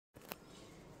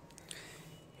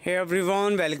Hey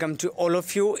everyone, welcome to all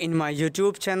of you in my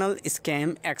YouTube channel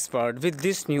Scam Expert with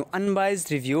this new unbiased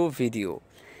review video.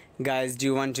 Guys, do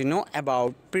you want to know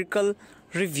about Pircul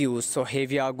Reviews? So here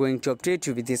we are going to update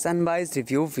you with this unbiased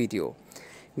review video.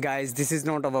 Guys, this is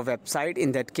not our website.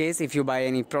 In that case, if you buy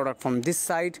any product from this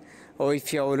site or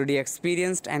if you have already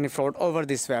experienced any fraud over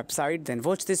this website, then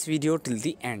watch this video till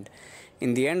the end.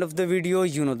 In the end of the video,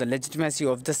 you know the legitimacy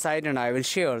of the site and I will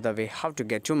share the way how to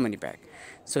get your money back.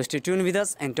 So stay tuned with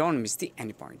us and don't miss the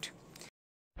any point.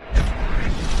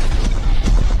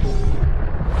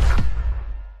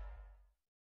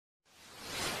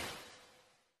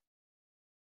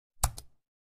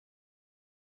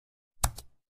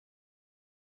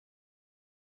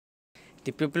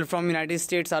 The people from United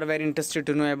States are very interested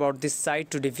to know about this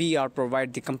site. Today we are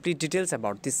provide the complete details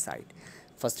about this site.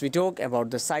 First we talk about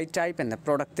the site type and the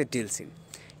product it deals in.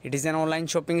 It is an online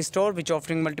shopping store which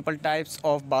offering multiple types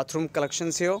of bathroom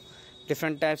collections here.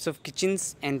 Different types of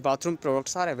kitchens and bathroom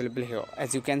products are available here.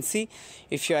 As you can see,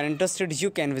 if you are interested, you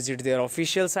can visit their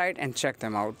official site and check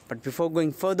them out. But before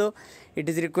going further, it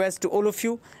is a request to all of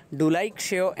you, do like,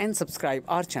 share and subscribe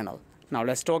our channel. Now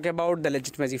let's talk about the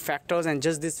legitimacy factors and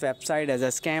judge this website as a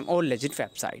scam or legit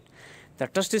website. The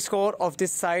trust score of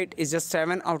this site is just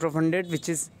 7 out of 100, which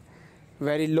is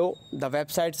very low. The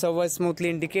website server smoothly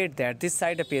indicate that this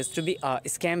site appears to be a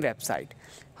scam website.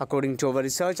 According to our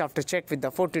research, after check with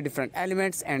the 40 different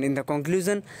elements and in the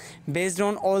conclusion, based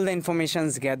on all the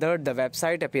informations gathered, the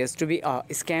website appears to be a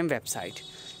scam website.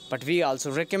 But we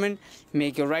also recommend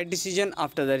make your right decision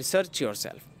after the research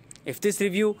yourself. If this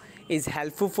review is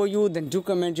helpful for you, then do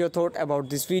comment your thought about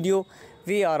this video.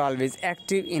 We are always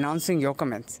active in answering your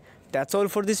comments. That's all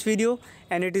for this video,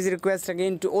 and it is a request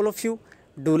again to all of you,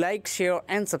 do like, share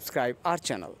and subscribe our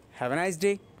channel. Have a nice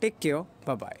day. Take care.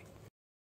 Bye bye.